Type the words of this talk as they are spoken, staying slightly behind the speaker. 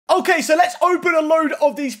Okay, so let's open a load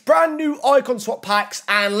of these brand new icon swap packs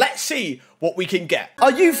and let's see what we can get.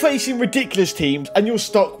 Are you facing ridiculous teams and you're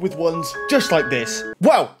stuck with ones just like this?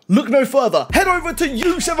 Well, look no further. Head over to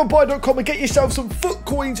u7buy.com and get yourself some foot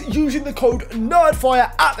coins using the code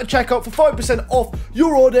NerdFire at the checkout for 5% off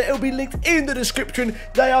your order. It'll be linked in the description.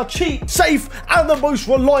 They are cheap, safe, and the most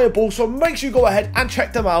reliable, so make sure you go ahead and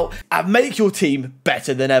check them out and make your team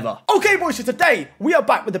better than ever. Okay, boys, so today we are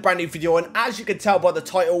back with a brand new video, and as you can tell by the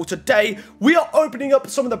title, today we are opening up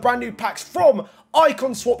some of the brand new packs from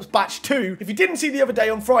Icon Swaps Batch 2. If you didn't see the other day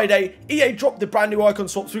on Friday, EA dropped the brand new Icon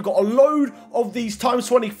Swaps. We've got a load of these times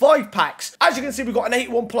 25 packs. As you can see, we've got an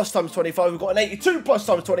 81 plus times 25, we've got an 82 plus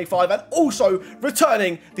times 25, and also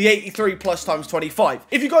returning the 83 plus times 25.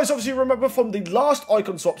 If you guys obviously remember from the last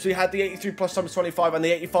Icon Swaps, we had the 83 plus times 25 and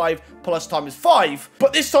the 85 plus times 5.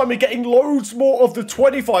 But this time we're getting loads more of the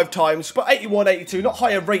 25 times, but 81, 82, not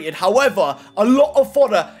higher rated. However, a lot of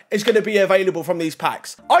fodder is going to be available from these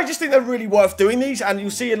packs. I just think they're really worth doing these, and you'll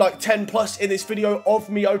see like 10 plus in this video of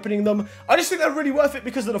me opening them. I just think they're really worth it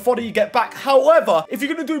because of the fodder you get back. However, if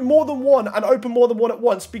you're going to do more than one and open more than one at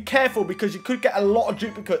once, be careful because you could get a lot of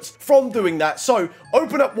duplicates from doing that. So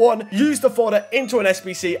open up one, use the fodder into an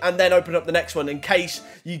SBC, and then open up the next one in case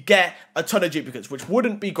you get a ton of duplicates, which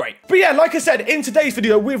wouldn't be great. But yeah, like I said, in today's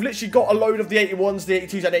video, we've literally got a load of the 81s, the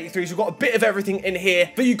 82s, and 83s. We've got a bit of everything in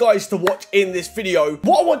here for you guys to watch in this video.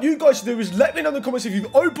 What I want you guys to do is let me know in the comments if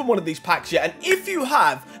you've opened one of these packs yet, and if you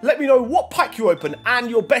have, let me know what pack you open and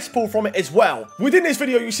your best pull from it as well. Within this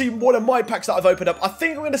video, you see one of my packs that I've opened up. I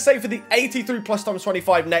think I'm going to save for the 83 plus times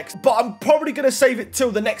 25 next, but I'm probably going to save it till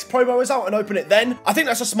the next promo is out and open it then. I think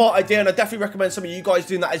that's a smart idea, and I definitely recommend some of you guys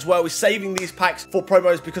doing that as well, is saving these packs for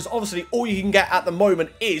promos, because obviously all you can get at the moment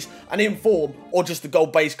is an inform or just the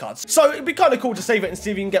gold base cards. So it'd be kind of cool to save it and see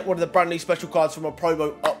if you can get one of the brand new special cards from a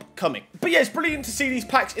promo upcoming. But yeah, it's brilliant to see these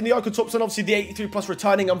packs in the icon swaps, and obviously the 83 plus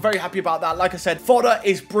returning. I'm very happy about that. Like I said, fodder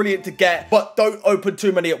is brilliant to get, but don't open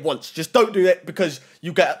too many at once. Just don't do it because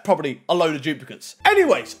you get probably a load of duplicates.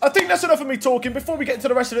 Anyways, I think that's enough of me talking. Before we get into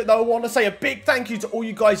the rest of it though, I want to say a big thank you to all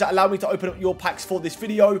you guys that allow me to open up your packs for this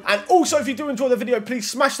video. And also, if you do enjoy the video, please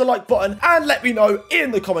smash the like button and let me know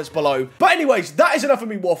in the comments below. But anyways, that is enough of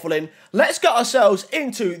me waffling. Let's get ourselves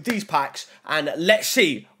into these packs and let's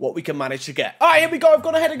see what we can manage to get. All right, here we go. I've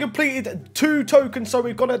gone ahead and completed 2 tokens. So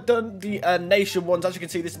we've gone and done the nation ones. As you can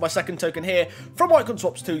see, this is my second token here from Icon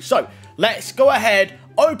Swaps 2. So let's go ahead,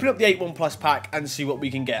 open up the 81 plus pack and see what we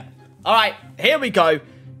can get. All right, here we go.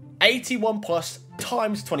 81 plus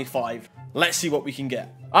times 25. Let's see what we can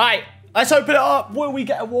get. All right, let's open it up. Will we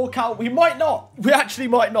get a walkout? We might not. We actually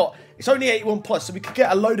might not. It's only 81 plus, so we could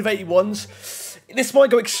get a load of 81s. This might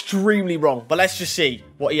go extremely wrong, but let's just see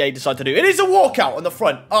what EA decide to do. It is a walkout on the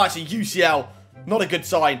front. Oh, it's a UCL. Not a good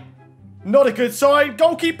sign. Not a good sign.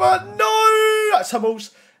 Goalkeeper. No! That's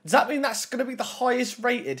Hummels. Does that mean that's going to be the highest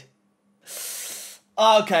rated?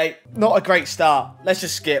 Okay. Not a great start. Let's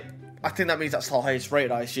just skip. I think that means that's the highest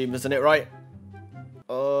rated, I assume, isn't it, right?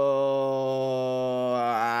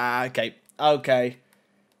 Okay. Okay.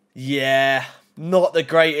 Yeah. Not the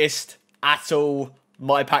greatest at all.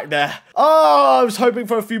 My pack there. Oh, I was hoping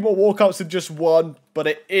for a few more walkouts than just one, but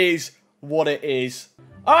it is what it is.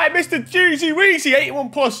 All right, Mr. Juicy Weezy, 81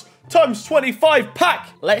 plus times 25 pack.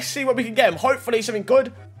 Let's see what we can get him. Hopefully something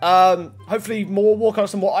good. Hopefully more walkouts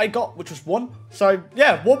than what I got, which was 1. So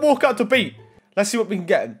yeah, 1 walkout to beat. Let's see what we can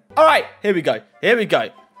get him. All right, here we go. Here we go.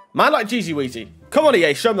 Man like Jeezy Weezy. Come on,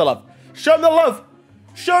 EA, show him the love. Show him the love.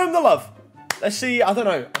 Show him the love. Let's see. I don't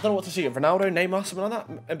know what to see. Ronaldo, Neymar, something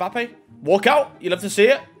like that. Mbappe. Walkout. You love to see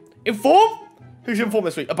it. Inform. Who's informed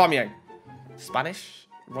this week? Aubameyang. Spanish.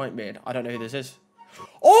 Right mid. I don't know who this is.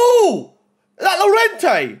 Oh! Is that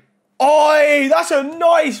Llorente? Oi, that's a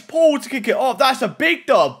nice pull to kick it off. That's a big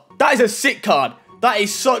dub. That is a sick card. That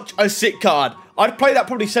is such a sick card. I'd play that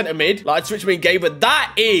probably centre mid. Like, I'd switch me in game, but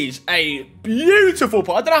that is a beautiful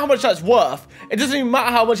pull. I don't know how much that's worth. It doesn't even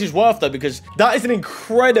matter how much it's worth, though, because that is an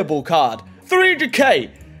incredible card. 300k.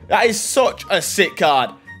 That is such a sick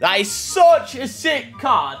card. That is such a sick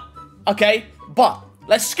card. Okay, but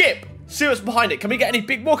let's skip. See what's behind it. Can we get any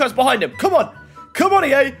big walkouts behind him? Come on. Come on,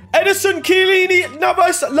 EA. Edison, Chiellini,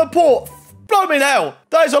 Navas, Laporte. Blooming hell.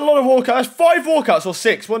 That is a lot of walkouts. 5 walkouts or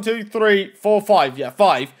 6. 1, 2, 3, 4, 5. Yeah,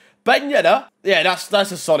 5. Ben Yedder. Yeah, that's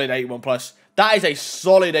a solid 81 plus. That is a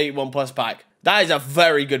solid 81 plus pack. That is a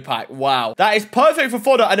very good pack. Wow. That is perfect for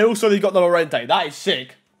fodder, and also they've got the Llorente. That is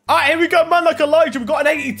sick. All right, here we go, man like Elijah. We've got an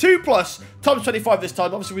 82 plus times 25 this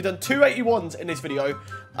time. Obviously, we've done 2 81s in this video.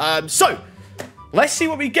 So, let's see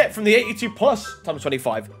what we get from the 82 plus times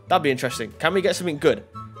 25. That'd be interesting. Can we get something good?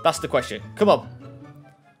 That's the question. Come on.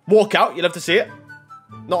 Walk out. You love to see it.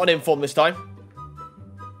 Not an inform this time.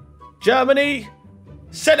 Germany.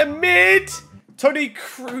 Centre mid. Tony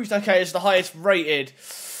Cruz. Okay, it's the highest rated.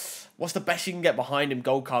 What's the best you can get behind him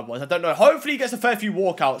gold card wise? I don't know. Hopefully he gets a fair few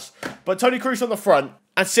walkouts. But Tony Cruz on the front.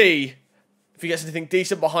 And see if he gets anything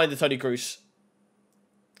decent behind the Tony Cruz.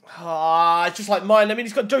 It's just like mine. I mean,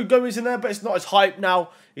 he's got Joe Gomez in there, but it's not as hype now.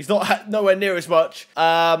 He's not nowhere near as much.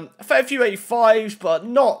 A fair few 85s, but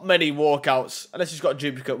not many walkouts. Unless he's got a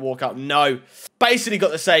duplicate walkout. No. Basically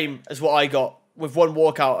got the same as what I got with one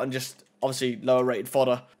walkout and just obviously lower rated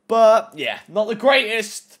fodder. But yeah, not the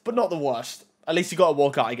greatest, but not the worst. At least he got a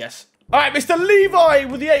walkout, I guess. Alright, Mr. Levi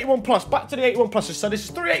with the 81 plus. Back to the 81 pluses. So this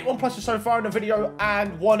is 3 81 pluses so far in the video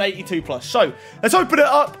and 1 82 plus. So let's open it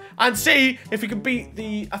up and see if we can beat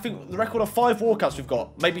the, I think, the record of 5 walkouts we've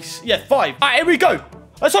got. Maybe, yeah, 5. Alright, here we go.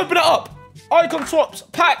 Let's open it up. Icon Swaps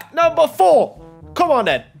pack number 4. Come on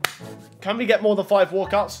then. Can we get more than 5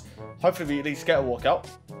 walkouts? Hopefully we at least get a walkout.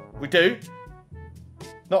 We do.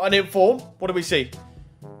 Not an inform. What do we see?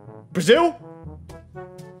 Brazil?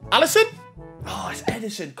 Allison? Oh, it's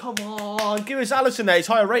Edison. Come on. Give us Allison there. He's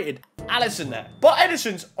higher rated. Allison there. But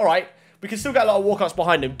Edison's, all right. We can still get a lot of walkouts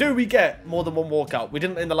behind him. Do we get more than one walkout? We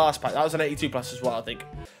didn't in the last pack. That was an 82 plus as well, I think.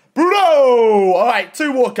 Bruno! All right,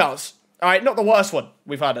 2 walkouts. All right, not the worst one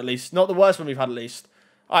we've had at least. Not the worst one we've had at least.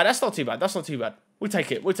 All right, that's not too bad. That's not too bad. We'll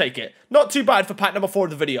take it. We'll take it. Not too bad for pack number 4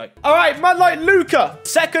 of the video. All right, man like Luca.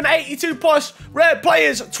 Second 82 plus rare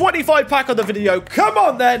players. 25 pack of the video. Come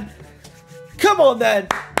on then. Come on then.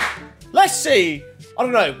 Let's see. I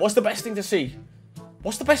don't know. What's the best thing to see?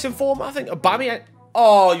 What's the best inform? I think Aubameyang.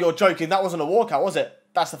 Oh, you're joking. That wasn't a walkout, was it?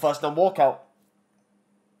 That's the first non-walkout.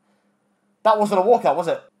 That wasn't a walkout, was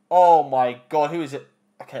it? Oh my God. Who is it?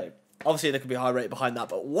 Okay. Obviously, there could be a high rate behind that,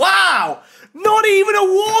 but wow! Not even a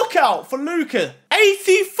walkout for Luca.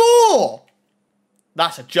 84!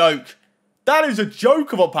 That's a joke. That is a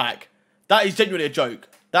joke of a pack. That is genuinely a joke.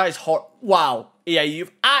 That is hot. Wow. EA,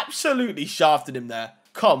 you've absolutely shafted him there.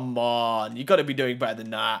 Come on. You've got to be doing better than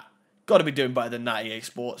that. Got to be doing better than that, EA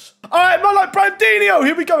Sports. All right, man like Brandinho.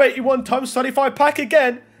 Here we go. 81 times 25 pack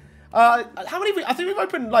again. How many? I think we've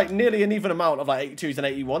opened like nearly an even amount of like 82s and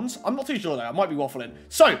 81s. I'm not too sure though. I might be waffling.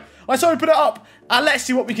 So let's open it up and let's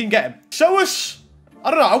see what we can get him. Show us.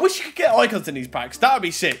 I don't know. I wish you could get icons in these packs. That would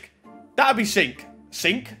be sick. That would be sick.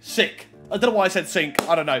 Sick. I don't know why I said sink.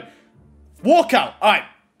 I don't know. Walkout. All right.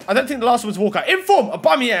 I don't think the last one was walkout. Inform.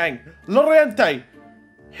 Aubameyang. Loriente.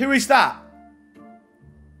 Who is that?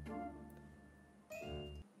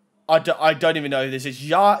 I don't even know who this is.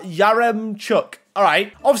 Yaremchuk. All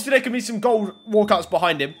right. Obviously, there can be some gold walkouts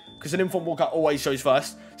behind him because an inform walkout always shows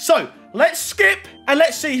first. So, let's skip and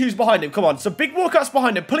let's see who's behind him. Come on. Some big walkouts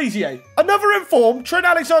behind him. Please, EA. Another inform. Trent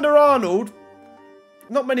Alexander-Arnold.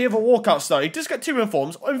 Not many other walkouts, though. He does get 2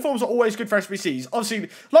 informs. Informs are always good for SBCs. Obviously,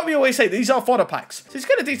 like we always say, these are fodder packs. So he's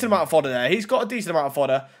got a decent amount of fodder there. He's got a decent amount of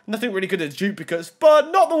fodder. Nothing really good as duplicates,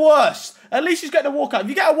 but not the worst. At least he's getting a walkout. If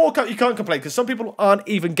you get a walkout, you can't complain, because some people aren't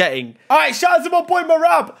even getting. All right, shout out to my boy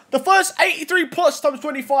Marab. The first 83 plus times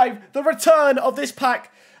 25. The return of this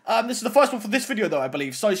pack. This is the first one for this video, though, I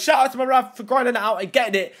believe. So shout out to Marab for grinding it out and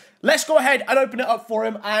getting it. Let's go ahead and open it up for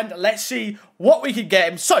him, and let's see what we can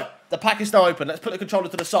get him. So, the pack is now open. Let's put the controller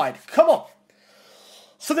to the side. Come on.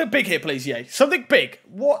 Something big here, please, EA. Something big.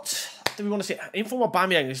 What do we want to see? Inform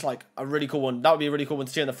Aubameyang is like a really cool one. That would be a really cool one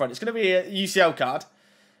to see on the front. It's going to be a UCL card.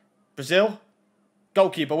 Brazil.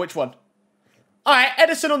 Goalkeeper. Which one? All right.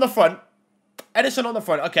 Edison on the front. Edison on the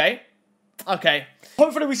front. Okay. Okay.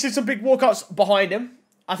 Hopefully, we see some big walkouts behind him.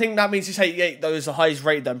 I think that means he's 88, though, is the highest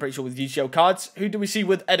rated, I'm pretty sure, with UCL cards. Who do we see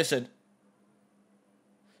with Edison?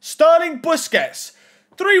 Sterling Busquets.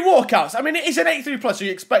 3 walkouts. I mean, it is an 83 plus, so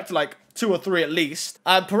you expect like 2 or 3 at least.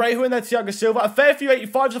 Parejo in there, Thiago Silva. A fair few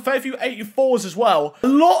 85s, a fair few 84s as well. A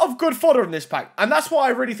lot of good fodder in this pack. And that's what I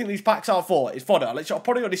really think these packs are for, is fodder. Like, I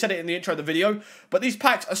probably already said it in the intro of the video, but these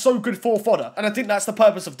packs are so good for fodder. And I think that's the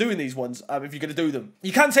purpose of doing these ones, if you're going to do them.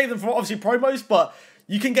 You can save them for, obviously, promos, but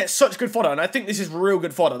you can get such good fodder, and I think this is real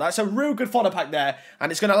good fodder. That's a real good fodder pack there,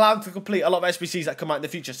 and it's going to allow them to complete a lot of SBCs that come out in the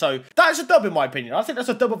future. So, that's a dub in my opinion. I think that's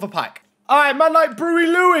a dub of a pack. Alright, man like Brewy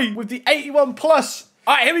Louis with the 81 plus.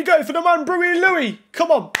 Alright, here we go for the man Brewy Louis.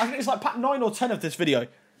 Come on. I think it's like pack 9 or 10 of this video.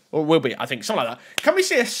 Or it will be, I think. Something like that. Can we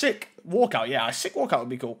see a sick walkout? Yeah, a sick walkout would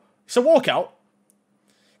be cool. It's a walkout.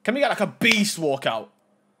 Can we get like a beast walkout?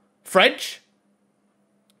 French?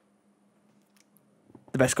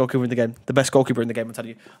 The best goalkeeper in the game. The best goalkeeper in the game, I'm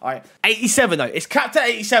telling you. Alright. 87 though. It's capped at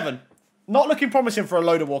 87. Not looking promising for a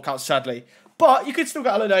load of walkouts, sadly. But you could still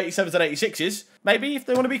get a load of 87s and 86s. Maybe, if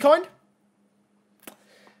they want to be kind.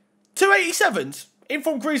 2 87s.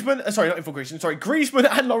 Inform Griezmann. Sorry, not Inform Griezmann. Sorry, Griezmann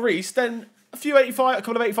and Lloris. Then a few 85, a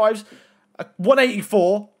couple of 85s,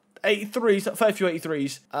 184, 83s, fair few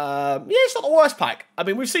 83s. Yeah, it's not the worst pack. I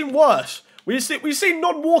mean, we've seen worse. We've seen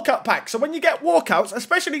non-walkout packs. So when you get walkouts,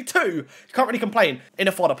 especially 2, you can't really complain in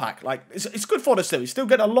a fodder pack. Like, it's good fodder still. You're still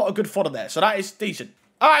getting a lot of good fodder there. So that is decent.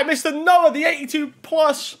 All right, Mr. Noah, the 82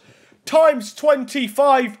 plus times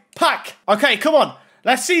 25 pack. Okay, come on.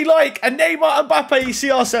 Let's see, like, a Neymar Mbappe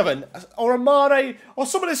CR7 or a Mane or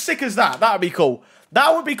someone as sick as that. That would be cool.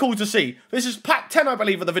 That would be cool to see. This is pack 10, I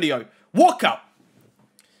believe, of the video. Walkout.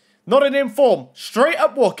 Not an inform. Straight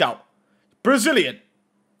up walkout. Brazilian.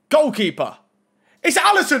 Goalkeeper. It's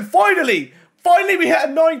Alisson, finally! Finally we hit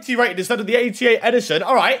a 90 rated instead of the 88 Edison.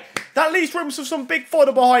 Alright, that leaves room for some big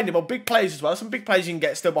fodder behind him, or big players as well. Some big players you can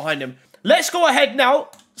get still behind him. Let's go ahead now.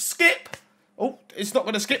 Skip. Oh, it's not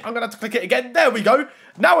going to skip. I'm going to have to click it again. There we go.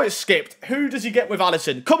 Now it's skipped. Who does he get with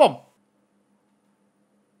Alisson? Come on.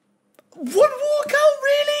 One walkout,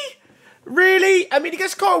 really? Really? I mean, he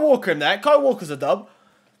gets Kyle Walker in there. Kyle Walker's a dub.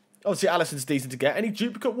 Obviously, Alisson's decent to get. Any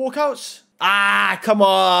duplicate walkouts? Ah, come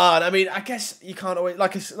on. I mean, I guess you can't always,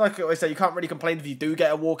 like I always say, you can't really complain if you do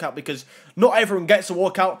get a walkout because not everyone gets a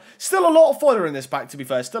walkout. Still a lot of fodder in this pack, to be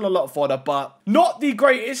fair. Still a lot of fodder, but not the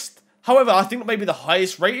greatest. However, I think maybe the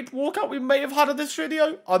highest rated walkout we may have had in this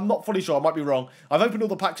video. I'm not fully sure. I might be wrong. I've opened all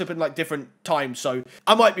the packs up in, like, different times, so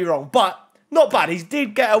I might be wrong. But not bad. He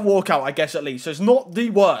did get a walkout, I guess, at least. So it's not the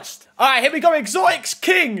worst. All right, here we go. Exotics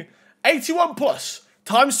King 81 plus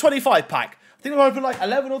times 25 pack. I think I've opened like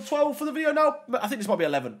 11 or 12 for the video now. I think this might be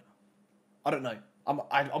 11. I don't know.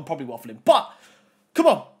 I'm probably waffling. But, come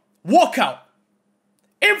on. Walkout.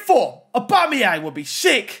 Inform. Aubameyang would be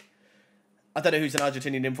sick. I don't know who's an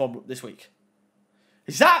Argentinian inform this week.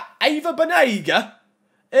 Is that Eva Banega?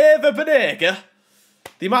 Eva Banega?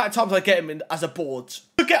 The amount of times I get him in as a board.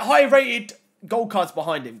 To get high rated gold cards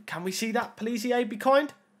behind him. Can we see that, please, EA? Be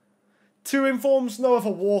kind. 2 informs, no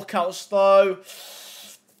other walkouts, though.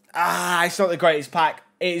 Ah, it's not the greatest pack.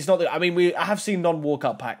 It is not the... I mean, I have seen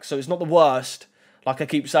non-walkout packs, so it's not the worst. Like I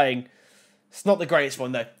keep saying. It's not the greatest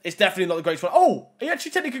one, though. It's definitely not the greatest one. Oh, he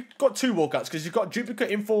actually technically got 2 walkouts, because he's got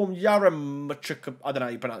duplicate inform Yaramachuk. I don't know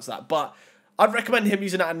how you pronounce that, but I'd recommend him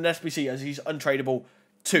using that in an SBC, as he's untradeable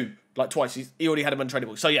 2. Like, twice. He already had him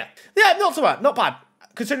untradeable. So, yeah. Yeah, not so bad. Not bad.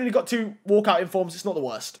 Considering he got 2 walkout informs, it's not the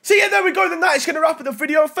worst. So yeah, there we go. Then that is going to wrap up the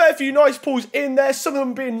video. A fair few nice pulls in there. Some of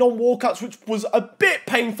them being non-walkouts, which was a bit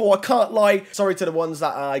painful. I can't lie. Sorry to the ones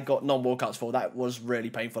that I got non-walkouts for. That was really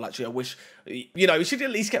painful, actually. I wish, you know, you should at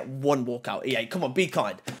least get 1 walkout. EA, come on, be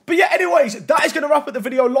kind. But yeah, anyways, that is going to wrap up the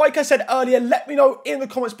video. Like I said earlier, let me know in the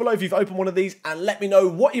comments below if you've opened one of these, and let me know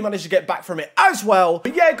what you managed to get back from it as well.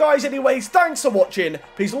 But yeah, guys, anyways, thanks for watching.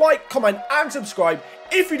 Please like, comment, and subscribe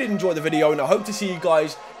if you did enjoy the video, and I hope to see you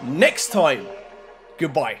guys next time.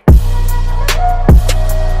 Goodbye.